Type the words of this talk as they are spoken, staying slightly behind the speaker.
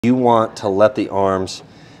You want to let the arms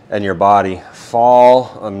and your body fall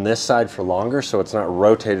on this side for longer so it's not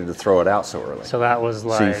rotated to throw it out so early. So that was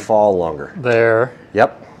like... So you fall longer. There.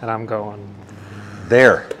 Yep. And I'm going...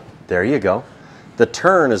 There. There you go. The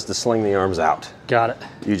turn is to sling the arms out. Got it.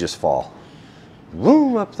 You just fall.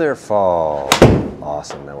 Boom, up there, fall.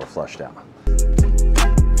 Awesome, now we're flushed out.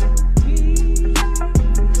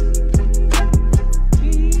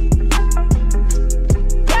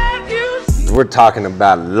 We're talking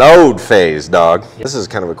about load phase, dog. Yep. This is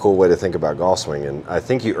kind of a cool way to think about golf swing, and I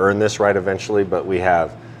think you earn this right eventually, but we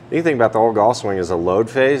have, you think about the whole golf swing as a load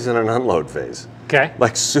phase and an unload phase. Okay.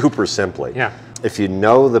 Like super simply. Yeah. If you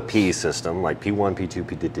know the P system, like P1, P2,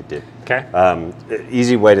 P. Okay.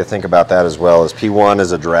 Easy way to think about that as well is P1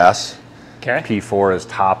 is address. Okay. P4 is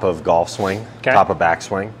top of golf swing, okay. Top of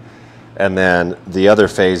backswing. And then the other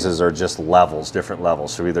phases are just levels, different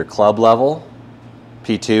levels. So either club level,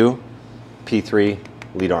 P2, P3,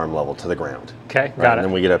 lead arm level to the ground. Okay, right? got it. And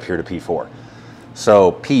then we get up here to P4.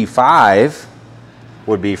 So P5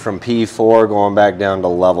 would be from P4 going back down to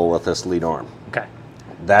level with this lead arm. Okay.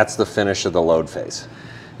 That's the finish of the load phase.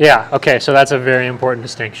 Yeah, okay, so that's a very important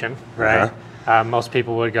distinction, right? Most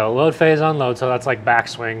people would go load phase, unload, so that's like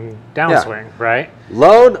backswing, downswing, right?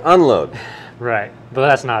 Load, unload. Right, but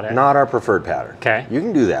that's not it. Not our preferred pattern. Okay. You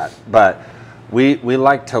can do that, but we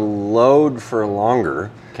like to load for longer.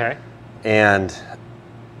 Okay. And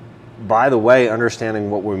by the way,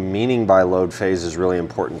 understanding what we're meaning by load phase is really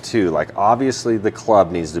important too. Like obviously the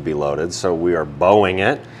club needs to be loaded, so we are bowing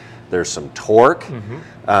it. There's some torque.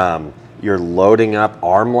 You're loading up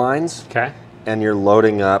arm lines. Okay. And you're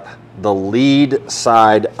loading up the lead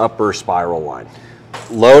side upper spiral line.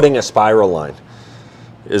 Loading a spiral line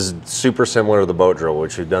is super similar to the boat drill,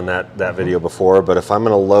 which we've done that video before. But if I'm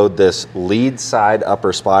going to load this lead side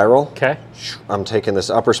upper spiral, okay, I'm taking this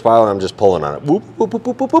upper spiral and I'm just pulling on it. Whoop, whoop, whoop,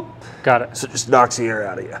 whoop, whoop, whoop. Got it. So it just knocks the air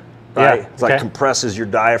out of you. Right? Yeah. It's like compresses your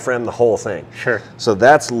diaphragm, the whole thing. Sure. So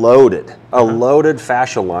that's loaded. A loaded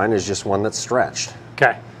fascial line is just one that's stretched.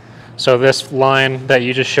 Okay. So this line that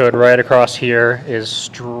you just showed right across here is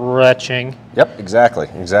stretching. Yep, exactly,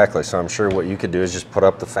 exactly. So I'm sure what you could do is just put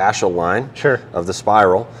up the fascial line of the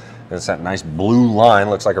spiral. And it's that nice blue line,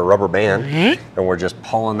 looks like a rubber band. And we're just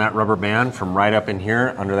pulling that rubber band from right up in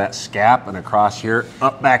here, under that scap, and across here,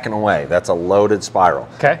 up, back, and away. That's a loaded spiral.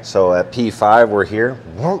 Okay. So at P5, we're here.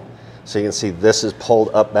 So you can see this is pulled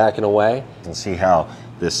up, back, and away. You can see how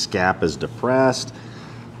this scap is depressed.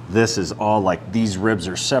 This is all like these ribs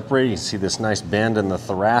are separated. You see this nice bend in the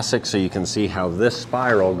thoracic, so you can see how this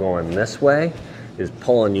spiral going this way is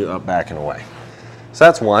pulling you up, back, and away. So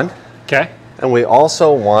that's one. Okay. And we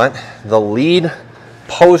also want the lead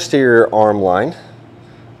posterior arm line,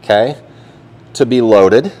 okay, to be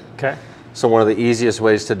loaded. Okay. So one of the easiest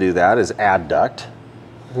ways to do that is adduct.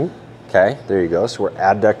 Okay, there you go. So we're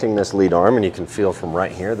adducting this lead arm, and you can feel from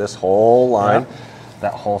right here, this whole line,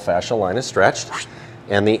 that whole fascial line is stretched.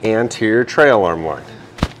 And the anterior trail arm line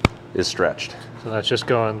is stretched. So that's just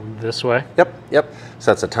going this way? Yep, yep.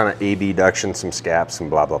 So that's a ton of abduction, some scaps, and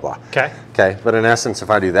blah, blah, blah. Okay. Okay, but in essence, if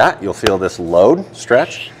I do that, you'll feel this load,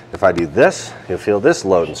 stretch. If I do this, you'll feel this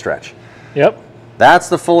load and stretch. Yep. That's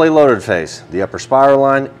the fully loaded phase. The upper spiral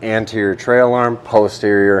line, anterior trail arm,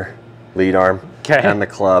 posterior lead arm, and the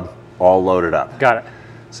club all loaded up. Got it.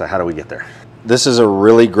 So how do we get there? This is a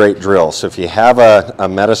really great drill. So if you have a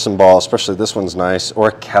medicine ball, especially this one's nice, or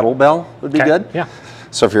a kettlebell would be good. Yeah.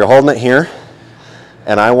 So if you're holding it here,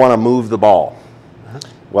 and I want to move the ball,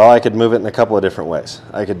 well, I could move it in a couple of different ways.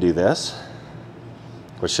 I could do this,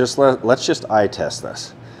 which just let's just eye test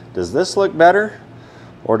this. Does this look better,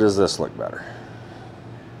 or does this look better?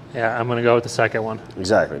 Yeah, I'm going to go with the second one.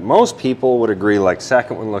 Exactly. Most people would agree like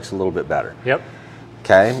second one looks a little bit better. Yep.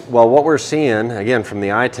 Okay, well what we're seeing, again from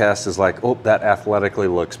the eye test, is like, oh, that athletically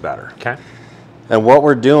looks better. Okay. And what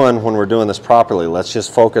we're doing when we're doing this properly, let's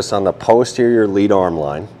just focus on the posterior lead arm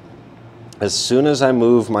line. As soon as I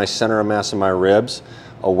move my center of mass of my ribs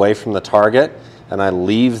away from the target and I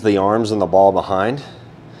leave the arms and the ball behind,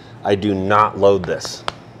 I do not load this.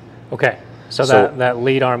 Okay, so that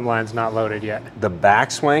lead arm line's not loaded yet. The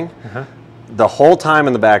backswing, the whole time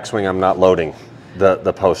in the backswing I'm not loading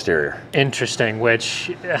the posterior. Interesting,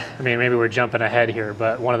 which, I mean, maybe we're jumping ahead here,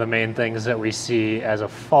 but one of the main things that we see as a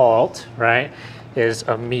fault, right, is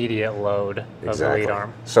immediate load of the lead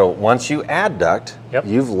arm. So once you adduct,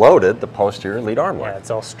 you've loaded the posterior lead arm line. Yeah,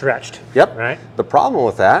 it's all stretched. Yep. Right. The problem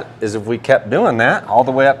with that is if we kept doing that all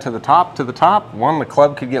the way up to the top, one, the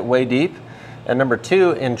club could get way deep, and number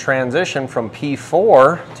two, in transition from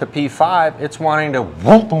P4 to P5, it's wanting to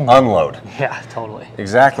unload. Yeah, totally.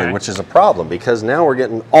 Exactly, which is a problem because now we're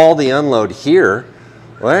getting all the unload here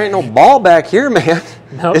Well, there ain't no ball back here, man.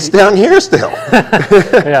 Nope. It's down here still.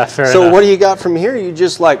 Yeah, fair So enough. what do you got from here? You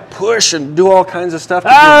just like push and do all kinds of stuff to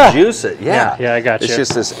just juice it. Yeah. Yeah, I got you. It's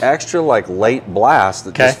just this extra like late blast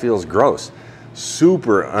that just feels gross.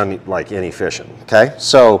 Super inefficient. Okay,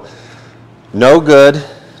 so no good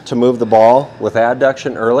to move the ball with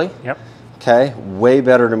adduction early. Yep. Okay, way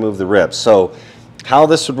better to move the ribs. So how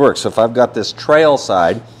this would work, so if I've got this trail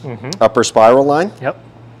side, upper spiral line, Yep.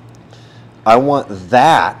 I want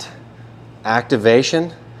that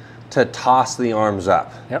activation to toss the arms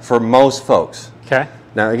up for most folks. Okay.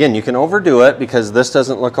 Now again, you can overdo it because this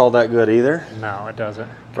doesn't look all that good either. No, it doesn't.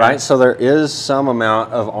 Right, so there is some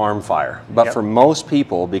amount of arm fire, but for most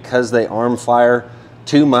people, because they arm fire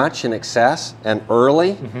too much in excess and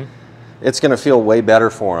early, it's going to feel way better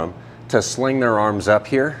for them to sling their arms up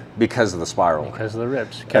here because of the spiral. Because of the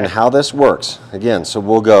ribs. Okay. And how this works, again, so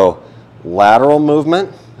we'll go lateral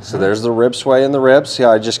movement. So there's the rib sway in the ribs. See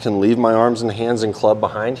how I just can leave my arms and hands and club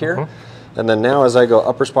behind here? And then now as I go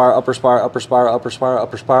upper spiral, upper spiral, upper spiral, upper spiral,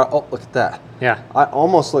 upper spiral, oh, look at that. Yeah. I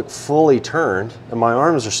almost look fully turned and my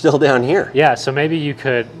arms are still down here. Yeah, so maybe you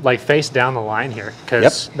could like face down the line here,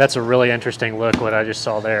 because that's a really interesting look, what I just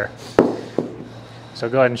saw there. So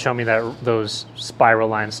go ahead and show me those spiral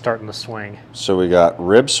lines starting the swing. So we got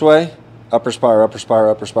rib sway, upper spiral, upper spiral,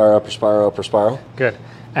 upper spiral, upper spiral, upper spiral. Good.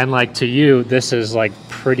 And like to you, this is like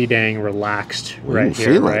pretty dang relaxed right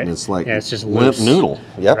here, feel right? it. It's like it's just limp loose, noodle.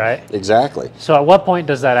 Yep, right? Exactly. So at what point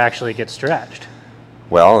does that actually get stretched?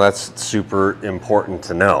 Well, that's super important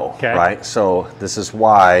to know, right? So this is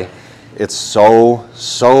why it's so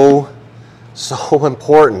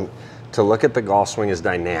important to look at the golf swing as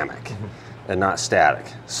dynamic and not static.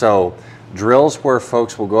 So drills where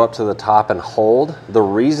folks will go up to the top and hold, the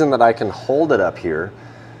reason that I can hold it up here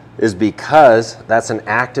is because that's an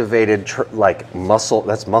activated muscle,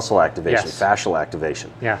 that's muscle activation, fascial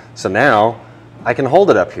activation. Yeah. So now I can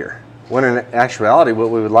hold it up here. When in actuality, what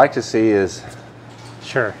we would like to see is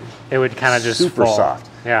it would kind of just super fall. soft.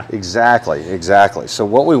 Yeah. Exactly. So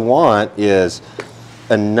what we want is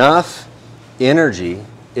enough energy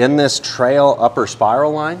in this trail upper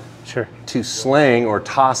spiral line to sling or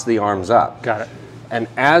toss the arms up. Got it. And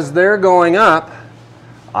as they're going up,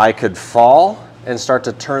 I could fall and start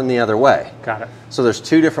to turn the other way. Got it. So there's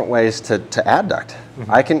two different ways to adduct.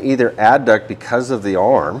 I can either adduct because of the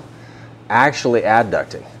arm actually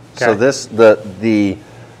adducting. So this the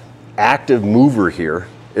active mover here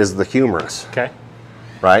is the humerus.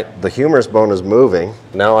 Right? The humerus bone is moving.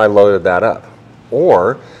 Now I loaded that up.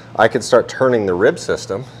 Or I could start turning the rib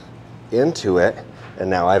system into it, and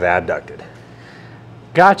now I've adducted.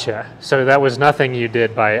 Gotcha. So that was nothing you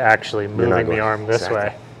did by actually moving the arm this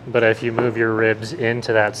way. But if you move your ribs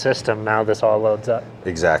into that system, now this all loads up.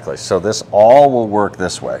 Exactly. So this all will work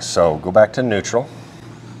this way. So go back to neutral.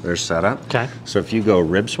 There's setup. Okay. So if you go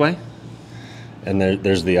rib sway, and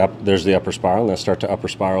there's the upper spiral, and they'll start to upper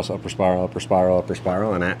spirals, upper spiral, upper spiral, upper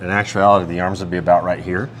spiral, and in actuality, the arms would be about right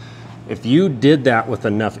here. If you did that with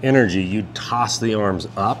enough energy, you'd toss the arms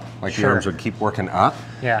up, like the arms would keep working up.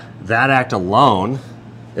 Yeah. That act alone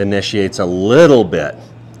initiates a little bit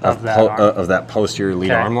of that posterior lead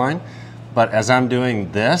arm line. But as I'm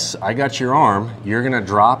doing this, I got your arm, you're gonna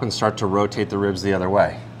drop and start to rotate the ribs the other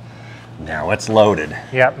way. Now it's loaded.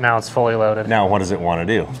 Yep, now it's fully loaded. Now what does it want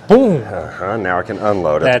to do? Boom! Now I can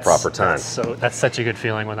unload at the proper time. That's such a good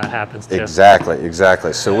feeling when that happens too.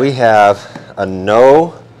 Exactly. So we have a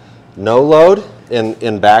no load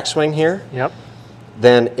in backswing here. Yep.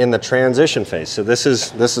 Then in the transition phase, so this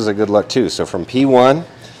is a good look too. So from P1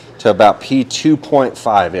 to about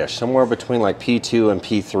P2.5-ish, somewhere between like P2 and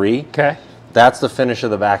P3. Okay. That's the finish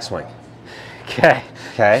of the backswing. Okay.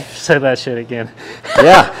 Okay. Say that shit again.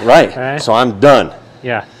 Yeah, right. All right. So I'm done.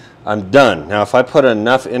 Yeah. I'm done. Now if I put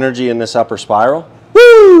enough energy in this upper spiral,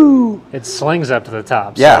 woo! It slings up to the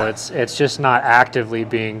top. Yeah. So it's just not actively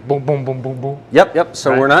being boom, boom, boom, boom, boom. Yep.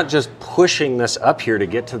 So we're not just pushing this up here to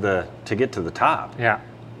get to the top. Yeah.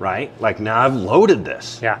 Right? Like now I've loaded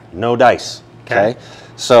this. Yeah. No dice. Okay.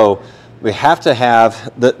 So we have to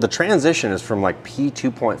have the transition is from like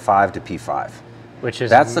P2.5 to P5. Which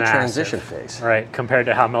is that's the massive, transition phase. Right, compared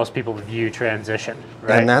to how most people view transition.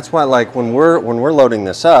 Right. And that's why like when we're loading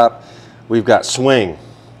this up, we've got swing.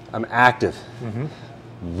 I'm active.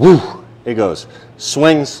 Woo! It goes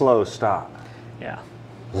swing, slow, stop. Yeah.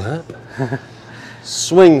 What?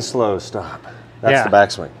 Swing, slow, stop. That's the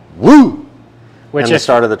backswing. Woo! Which and the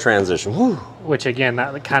start of the transition. Woo! Which again,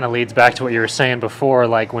 that kind of leads back to what you were saying before,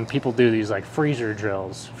 like when people do these like freezer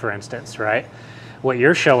drills, for instance, right? What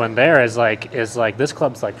you're showing there is like this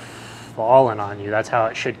club's like falling on you. That's how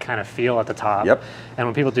it should kind of feel at the top. Yep. And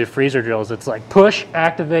when people do freezer drills, it's like push,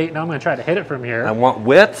 activate, now I'm gonna try to hit it from here. I want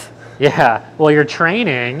width. Yeah, well, you're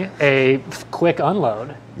training a quick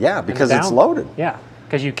unload. Yeah, because it's loaded. Yeah,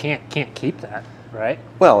 because you can't keep that, right?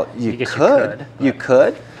 Well, you could,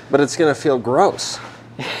 but it's gonna feel gross.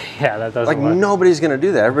 Yeah, that doesn't like look... nobody's going to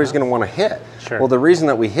do that. Everybody's going to want to hit. Sure. Well, the reason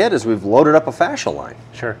that we hit is we've loaded up a fascia line.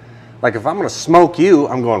 Sure. Like if I'm going to smoke you,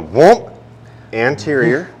 I'm going whoop,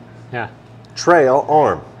 anterior, yeah, trail,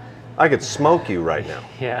 arm. I could smoke you right now.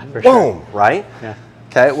 Yeah, for Boom, sure. right? Yeah.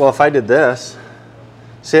 Okay. Well, if I did this,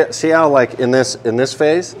 see how like in this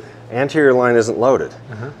phase, anterior line isn't loaded.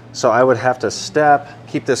 So I would have to step,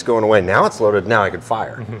 keep this going away. Now it's loaded. Now I could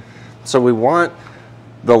fire. So we want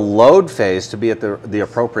the load phase to be at the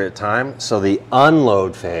appropriate time, so the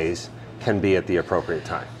unload phase can be at the appropriate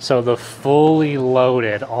time. So the fully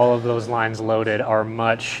loaded, all of those lines loaded, are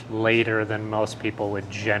much later than most people would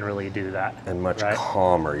generally do that. And much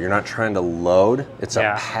calmer. You're not trying to load, it's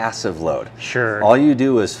a passive load. Sure. All you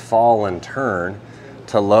do is fall and turn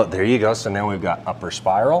to load. There you go. So now we've got upper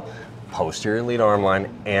spiral, posterior lead arm line,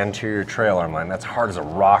 anterior trail arm line. That's hard as a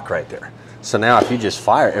rock right there. So now if you just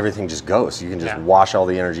fire, everything just goes. You can just wash all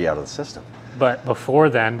the energy out of the system. But before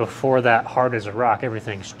that hard as a rock,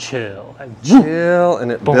 everything's chill. Chill,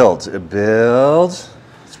 and it builds. It builds.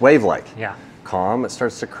 It's wave-like. Yeah. Calm, it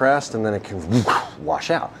starts to crest, and then it can wash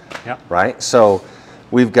out. Yep. Right? So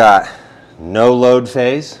we've got no load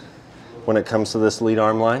phase when it comes to this lead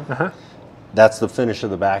arm line. That's the finish of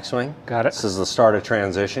the backswing. Got it. This is the start of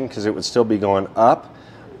transition because it would still be going up.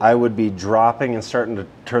 I would be dropping and starting to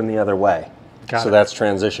turn the other way. So that's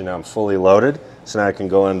transition. Now I'm fully loaded, so now I can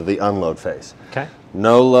go into the unload phase. Okay.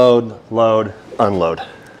 No load, load, unload.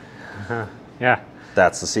 Yeah.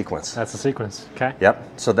 That's the sequence. That's the sequence. Okay.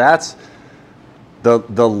 Yep. So that's the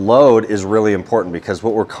load is really important because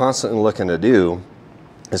what we're constantly looking to do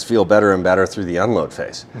is feel better and better through the unload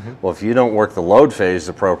phase. Well, if you don't work the load phase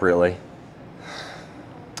appropriately,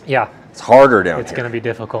 yeah, it's harder down here. It's going to be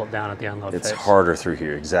difficult down at the unload phase. It's harder through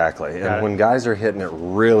here, exactly. And when guys are hitting it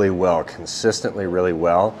really well, consistently really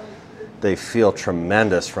well, they feel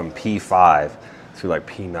tremendous from P5 through like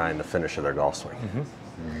P9, the finish of their golf swing.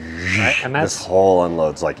 Right, and that's, this whole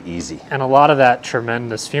unload's like easy. And a lot of that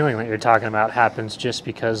tremendous feeling that you're talking about happens just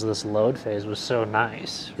because this load phase was so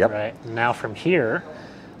nice. Yep. Right. Now from here,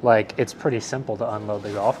 like it's pretty simple to unload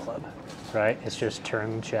the golf club. Right. It's just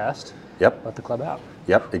turn the chest. Yep. Let the club out.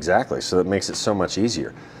 Yep, exactly. So that makes it so much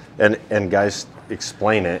easier. And guys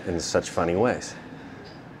explain it in such funny ways.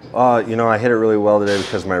 You know, I hit it really well today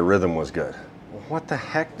because my rhythm was good. What the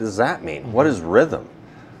heck does that mean? What is rhythm?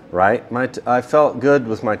 Right? I felt good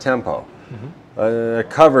with my tempo. I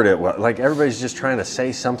covered it well. Like everybody's just trying to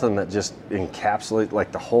say something that just encapsulates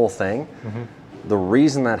like the whole thing. The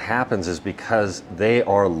reason that happens is because they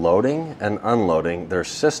are loading and unloading their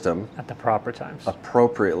system at the proper times,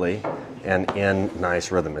 appropriately, and in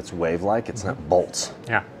nice rhythm. It's wave-like. It's not bolts.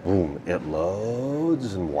 Yeah. Boom. It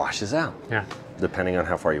loads and washes out. Yeah. Depending on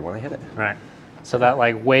how far you want to hit it. Right. So that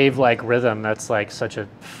like wave-like rhythm, that's like such a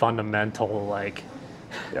fundamental like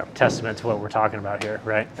testament to what we're talking about here,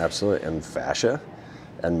 right? Absolutely. And fascia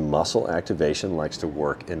and muscle activation likes to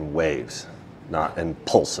work in waves, not in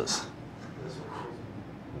pulses.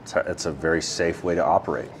 It's a very safe way to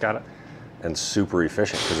operate. Got it. And super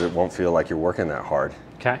efficient because it won't feel like you're working that hard.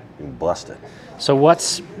 Okay. You can bust it. So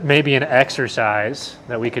what's maybe an exercise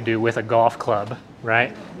that we could do with a golf club,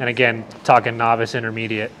 right? And again, talking novice,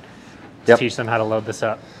 intermediate, to teach them how to load this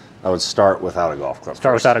up. I would start without a golf club.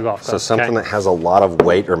 Start without a golf club. So something that has a lot of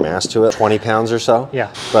weight or mass to it, 20 pounds or so.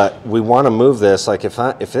 Yeah. But we want to move this, like if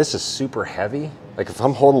this is super heavy, like if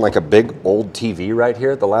I'm holding like a big old TV right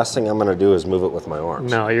here, the last thing I'm going to do is move it with my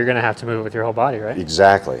arms. No, you're going to have to move it with your whole body, right?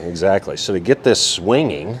 Exactly, exactly. So to get this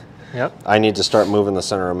swinging, I need to start moving the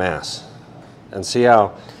center of mass. And see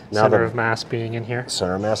how now center of mass being in here?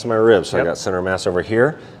 Center of mass in my ribs. So I got center of mass over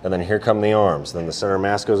here, and then here come the arms. Then the center of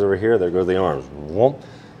mass goes over here, there go the arms. Whoomp,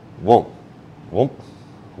 whoomp, whoomp,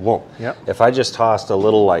 whoomp. Yep. If I just tossed a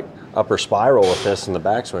little like upper spiral with this in the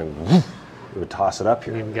backswing, whoop, it would toss it up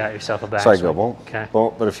here. You even got yourself a backswing. So I go boom,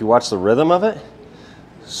 boom. But if you watch the rhythm of it,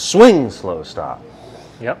 swing, slow, stop.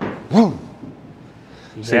 Yep. Boom.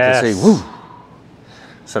 So you can see, woo.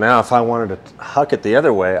 So now if I wanted to huck it the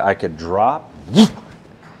other way, I could drop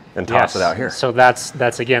and toss it out here. So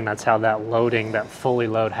that's again, that's how that loading, that fully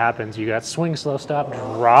load happens. You got swing, slow, stop,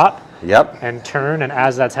 drop, and turn, and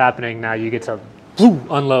as that's happening, now you get to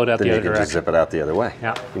unload out the other direction. Then you can just zip it out the other way.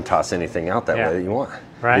 Yeah. You can toss anything out that way that you want.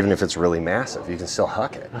 Right. Even if it's really massive, you can still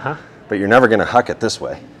huck it. But you're never going to huck it this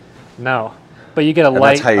way. No. But you get a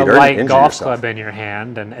light injure golf yourself. club in your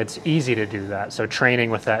hand, and it's easy to do that. So training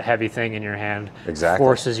with that heavy thing in your hand Exactly.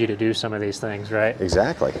 forces you to do some of these things, right?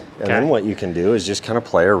 Exactly. And then what you can do is just kind of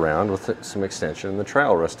play around with some extension in the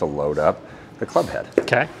trail wrist to load up the club head.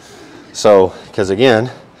 Okay. So, because again,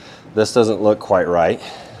 this doesn't look quite right.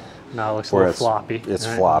 No, it looks a little floppy. It's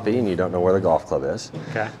right? floppy, and you don't know where the golf club is.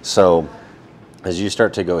 Okay. So, as you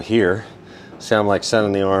start to go here, see I'm like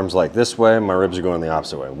sending the arms like this way, my ribs are going the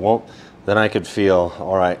opposite way. Well, then I could feel,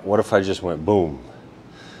 all right, what if I just went boom,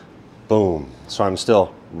 boom. So I'm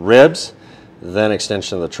still ribs, then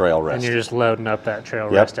extension of the trail wrist. And you're just loading up that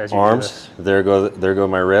trail Yep, wrist as you arms, do this. there go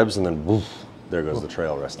my ribs, and then boom, there goes the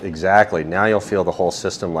trail wrist. Exactly, now you'll feel the whole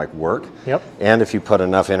system like work. Yep. And if you put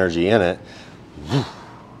enough energy in it,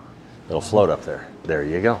 it'll float up there. There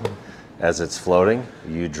you go. As it's floating,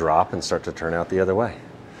 you drop and start to turn out the other way.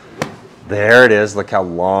 There it is. Look how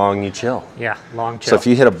long you chill. Yeah, long chill. So if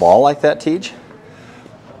you hit a ball like that, Tej,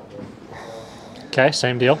 okay,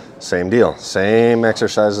 same deal. same deal. Same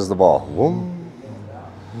exercise as the ball. Whoom.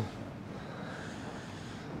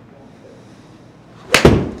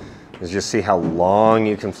 Just see how long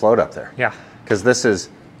you can float up there. Yeah. Because this is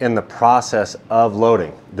in the process of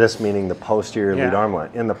loading. This meaning the posterior lead arm line.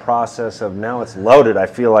 In the process of now it's loaded, I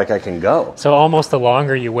feel like I can go. So almost the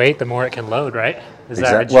longer you wait, the more it can load, right? Is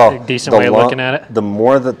that Well, a decent way of looking at it? The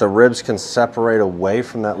more that the ribs can separate away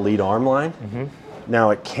from that lead arm line, now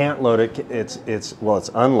it can't load it. It's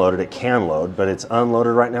unloaded. It can load, but it's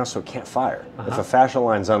unloaded right now, so it can't fire. If a fascia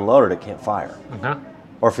line's unloaded, it can't fire,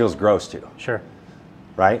 or feels gross to. Sure.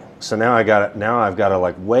 Right? So now I've got to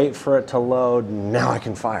like wait for it to load. Now I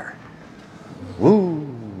can fire. Woo!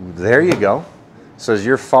 There you go. So as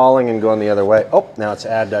you're falling and going the other way, oh, now it's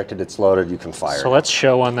adducted, it's loaded, you can fire. So let's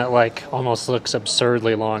show one that like almost looks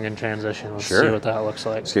absurdly long in transition. Let's see what that looks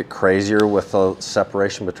like. Let's get crazier with the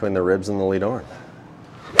separation between the ribs and the lead arm.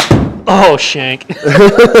 Oh, shank.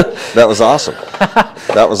 That was awesome.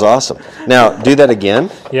 That was awesome. Now, do that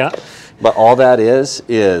again. Yeah. But all that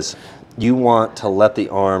is you want to let the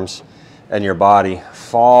arms and your body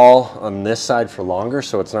fall on this side for longer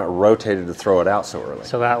so it's not rotated to throw it out so early.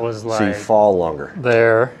 So that was like so you fall longer.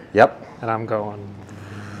 there. Yep. And I'm going.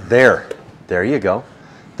 There. There you go.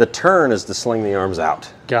 The turn is to sling the arms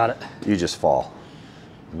out. Got it. You just fall.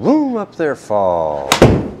 Boom, up there, fall.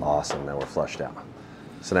 Awesome. Now we're flushed out.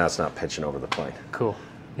 So now it's not pitching over the plane. Cool.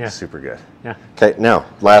 Yeah. Super good. Yeah. Okay, now,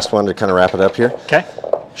 last one to kind of wrap it up here. Okay.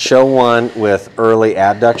 Show one with early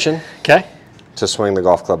adduction Okay. to swing the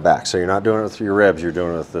golf club back. So you're not doing it with your ribs, you're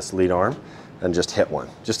doing it with this lead arm, and just hit one.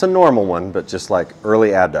 Just a normal one, but just like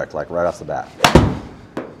early adduct, like right off the bat.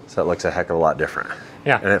 So it looks a heck of a lot different.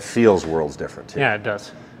 Yeah. And it feels worlds different too. Yeah, it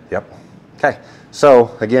does. Yep. Okay,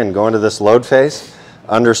 so again, going to this load phase,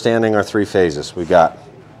 understanding our three phases. We got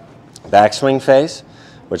backswing phase,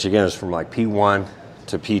 which again is from like P1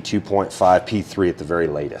 to P2.5, P3 at the very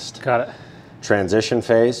latest. Got it. Transition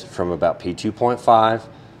phase from about P2.5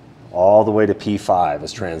 all the way to P5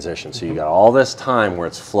 is transition. So you got all this time where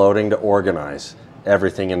it's floating to organize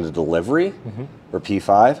everything into delivery, or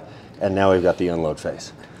P5, and now we've got the unload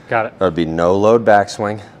phase. Got it. That would be no load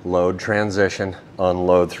backswing, load transition,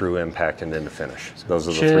 unload through impact, and into finish. So those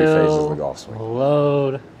are the three phases of the golf swing.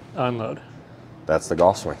 Load, unload. That's the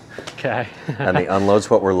golf swing. Okay. And the unload's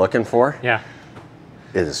what we're looking for. Yeah.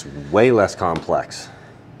 It is way less complex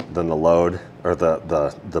than the load or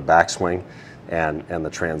the backswing and the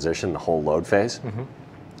transition, the whole load phase.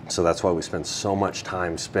 So that's why we spend so much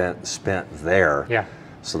time spent there. Yeah.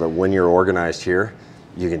 So that when you're organized here,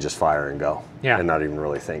 you can just fire and go. Yeah. And not even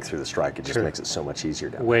really think through the strike. It just True. makes it so much easier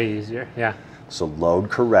down. Way easier. Yeah. So load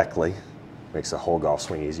correctly makes the whole golf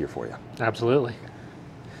swing easier for you. Absolutely.